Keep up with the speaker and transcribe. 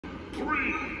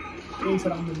He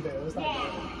said I'm in there. It's not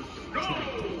bad.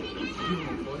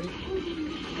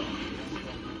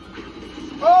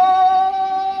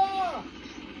 Oh!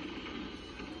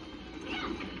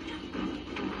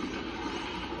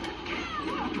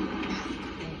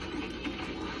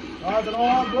 Odds and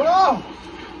all, bro!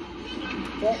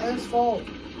 Fault is fault.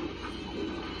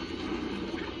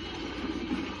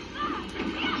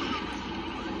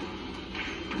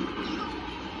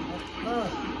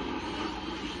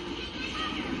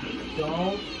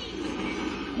 Don't.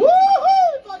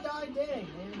 Woohoo! If I die, dang,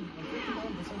 man. I'm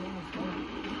 59% almost done.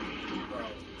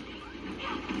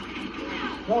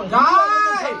 Bro,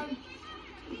 die!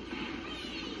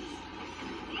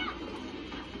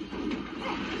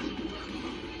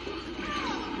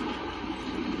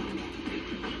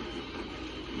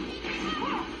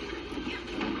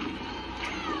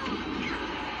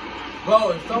 Bro,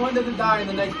 if someone doesn't die in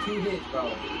the next 2 hits,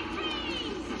 bro.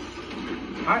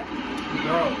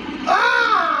 Bro.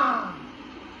 Ah!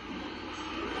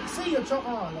 See you,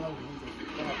 oh no.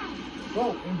 Bro,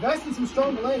 invest in some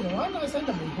strong legs. Why not send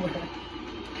them anywhere?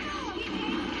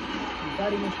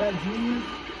 Fatty McFat Jr.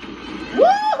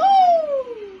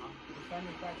 Woohoo!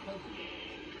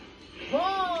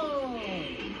 Whoa!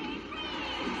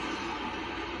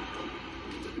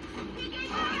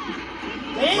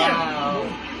 Damn!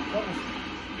 Wow.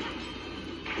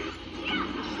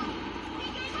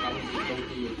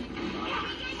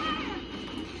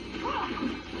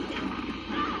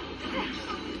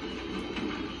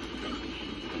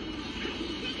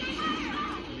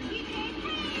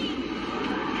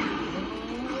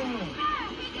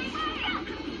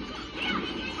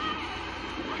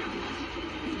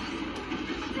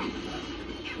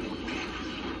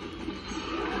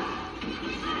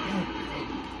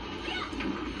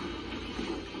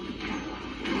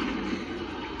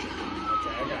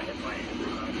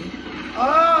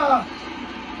 Ah!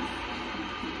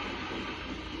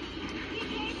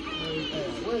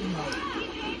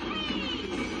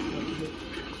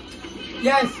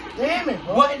 Yes! Damn it,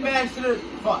 bro. Button mash to the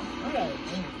fuck. Okay.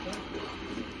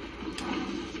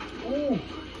 Ooh.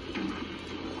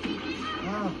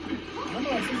 Wow. I'm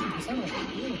at 60% of it.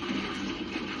 Yeah.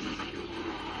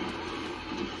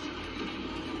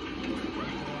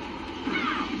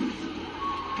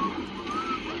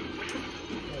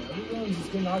 Everyone's just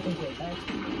getting out into attacks.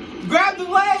 Grab the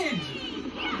ledge!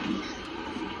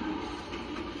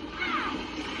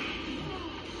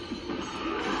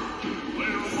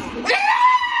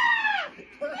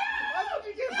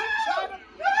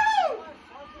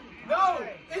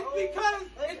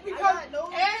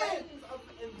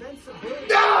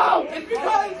 No! It's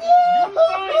because you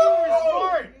thought you were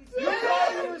smart. You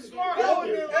thought you were smart.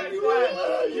 You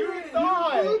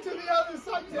thought. You to the other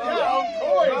side. Yeah, of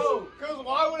course. Because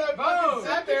why would I fucking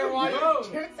sit there while you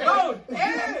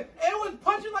and it was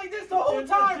punching like this the whole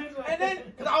time. And then,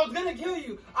 because I was going to kill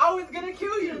you.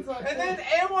 And then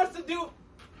Ann wants to do...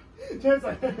 Chance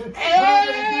like... Chance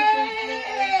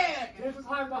is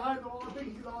hiding behind the wall. I think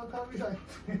he's all covered. He's like...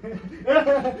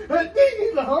 I think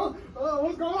he's like, oh,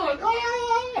 what's going on?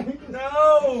 Ah!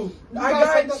 No! I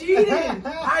got cheated!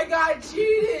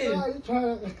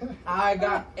 I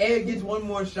got... Ed gets one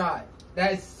more shot.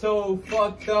 That's so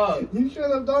fucked up. You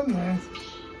should have done that.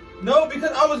 No,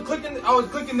 because I was clicking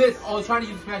this. I was trying to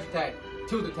use smash attack.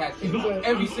 Tilt attack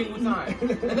every single time.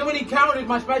 And then when he counted,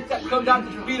 my smash attack comes out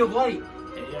to the speed of light.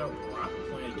 Hey, yo, Rock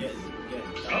playing get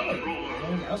done.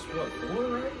 Man, that's what, 4,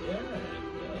 right? Yeah.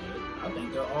 I think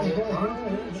they're all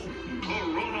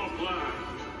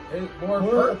It's more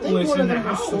purplish in the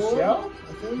house, yo.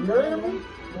 I think You heard me?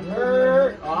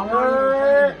 I'm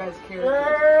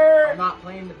not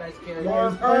playing the best character.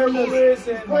 More purplish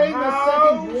in the playing the house.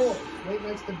 second dwarf. Right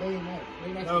next to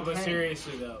Bayonetta. No, but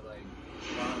seriously though, like,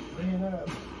 Bayonetta.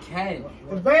 Ken.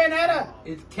 It's Bayonetta!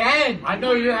 It's Ken. I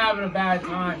know you're having a bad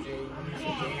time, dude. Using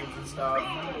games and stuff. I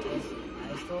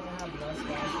still have less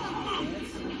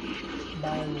games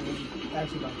by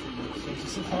actually about 2 minutes, so it's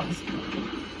just lost.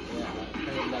 Yeah, I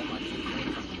left my shit.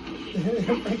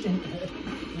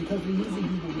 Because we usually do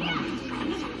the winners,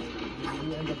 so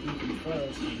you end up beating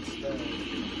first instead.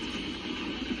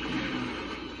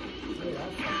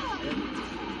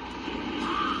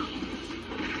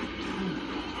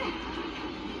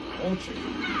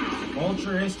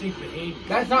 Altruistic behavior.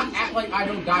 That's not act like I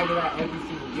don't die to that every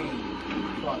single game.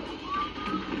 Fuck.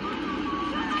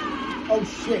 Oh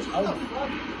shit.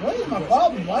 What is my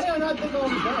problem? Why did I not think I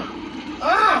was done?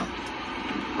 Ah!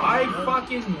 I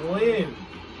fucking lived.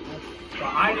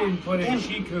 But I didn't put in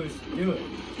Chico's to do it.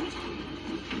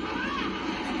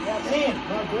 Damn,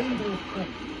 my brain goes quick.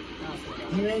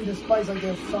 He made the spice like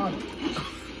there's Sonic.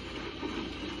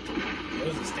 It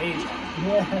was a stage one.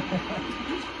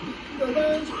 Yeah.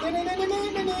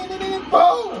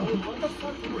 Boom! What the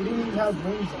fuck? He didn't even have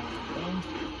rings on. Man.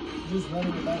 Just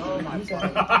running without Oh my rings.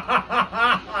 god.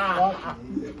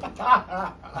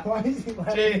 Why is he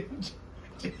laughing?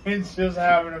 James just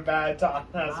having a bad time.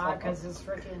 That's Nah, all. because his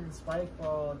freaking spike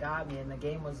ball got me, and the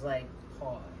game was like,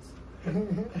 pause. I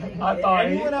Did thought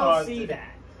he anyone else paused see it.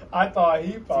 that? I thought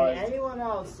he Did paused. anyone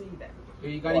else see that?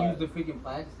 You gotta What? use the freaking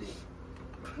plastic.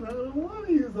 I don't want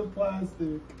to use the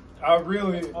plastic. I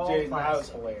really, It's all Jaden, that was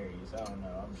plastic. hilarious. I don't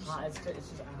know. I'm just. Nah, it's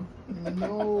just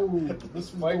No. This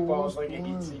spike ball is like a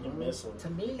heat-seeking missile. to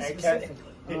me And can't-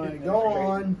 specifically. Alright, go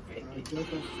on.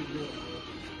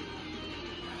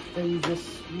 They use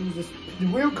this the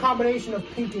weird combination of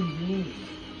pink and green.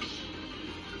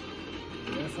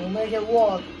 This will make it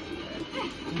work.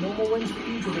 No more wins for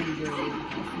you today, Gary.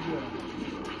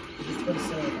 Just put a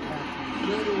set of half.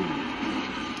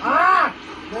 Ah!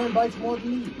 Man bites more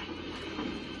than me.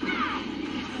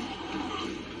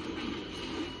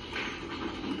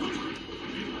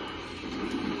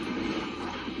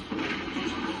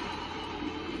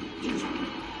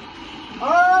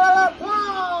 Ah!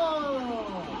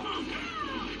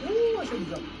 Ooh, I should have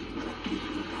jumped.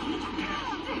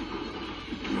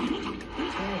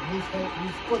 Damn,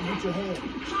 his foot hit your head.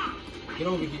 Get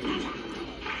over here.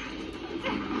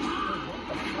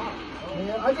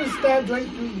 Man, I just stabbed right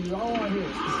through you. I don't want to hear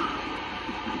it.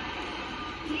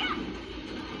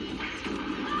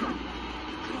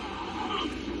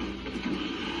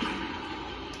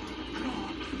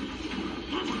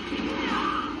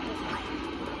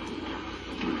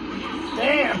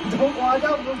 Damn, don't watch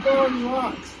out for throwing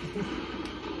rocks.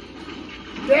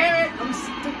 Damn it, I'm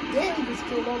still, damn, you just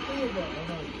killed all three of them.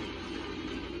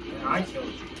 And I killed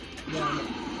you. Yeah, I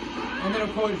know. And then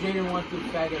of course Jaden wants to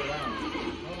fag it around.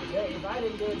 Oh, yeah, if I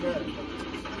didn't do it, good.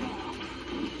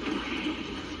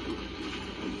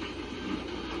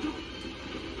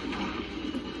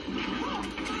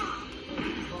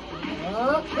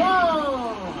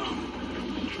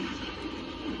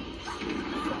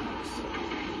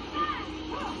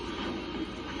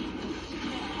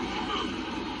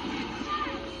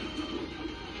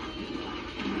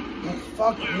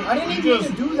 Fuck me. I didn't You even mean just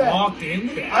to do that. walked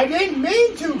into that. I didn't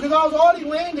mean to because I was already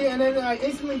landing and then I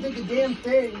instantly did the damn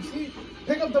thing. See,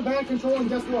 pick up the back control and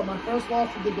guess what? My first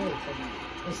loss of the day.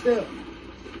 But still,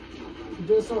 you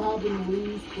just so happen to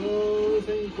lose. Close,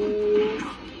 ain't close.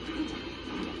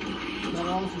 That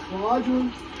loss is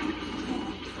fraudulent.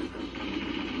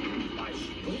 My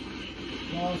shield?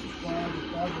 Loss is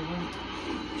fraudulent.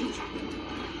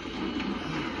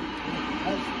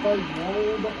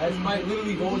 That Spike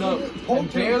literally rolled up and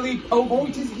Poked barely poked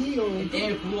poked his heel. and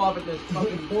air flew off at the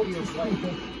fucking Poked speed his of light.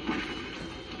 heel.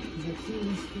 He's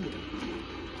Achilles heel.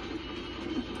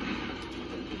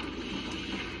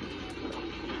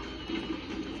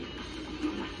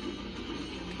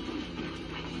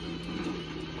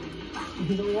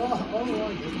 He's a lot.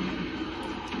 Oh,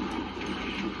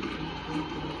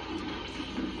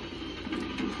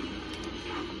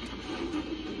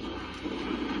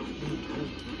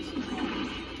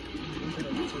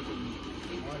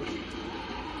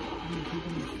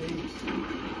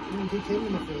 kick him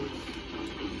in the face.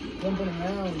 Jumping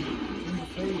around in the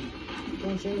face.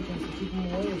 Throwing shurikens to keep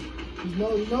him away.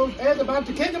 He knows Ed's about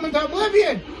to kick him into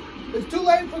oblivion! It's too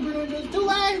late for Greninja, it's too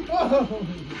late!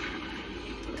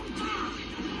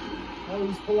 Oh,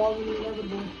 he's prolonging the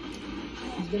inevitable.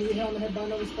 He's gonna get hit on the head by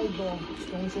another spike ball.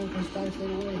 Throwing shurikens, trying to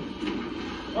stay away.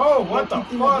 Oh, what the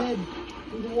Kicked him in fuck? head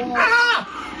through the wall.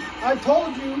 Ah! I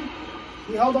told you!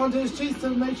 He held on to his cheeks to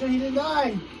make sure he didn't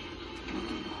die.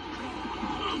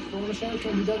 Throwing a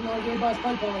shuriken, he doesn't want to get by a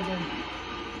spike ball again.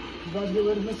 He's about to get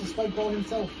rid of Mr. Spike Ball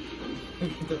himself.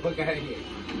 Get the fuck out of here.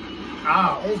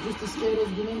 Ow. Ed's just as scared as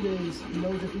Greninja is. He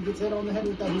knows if he gets hit on the head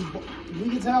with that, if he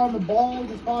gets hit on the ball,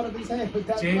 this part of his head with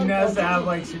that. Jaden spike has to ball, have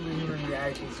like superhuman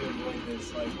reactions to avoid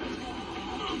this. Like,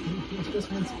 it's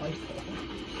just one spike ball.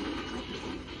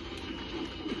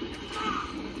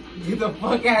 Get the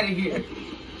fuck out of here.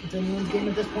 It's anyone's game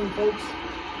at this point, folks.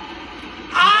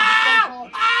 ah!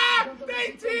 Ah!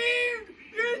 They teamed!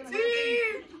 Your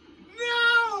team!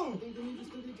 No!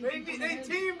 They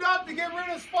teamed up to get rid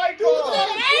of Spike Ball.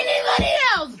 Anybody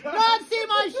else not see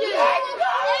my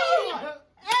shit?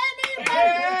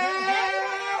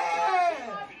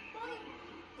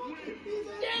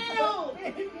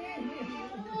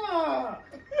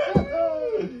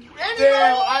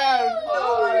 Damn, I have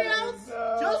Nobody else?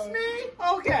 Just me?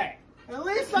 Okay. At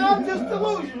least I'm just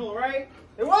delusional, right?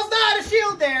 There was not a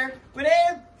shield there, but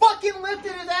Ed fucking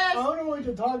lifted his I ass. don't know what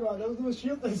you're talking about. That was the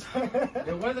shield they said.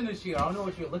 There wasn't a shield. I don't know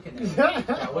what you're looking at.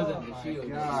 That wasn't the shield.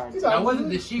 God. That wasn't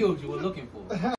the shield you were looking for.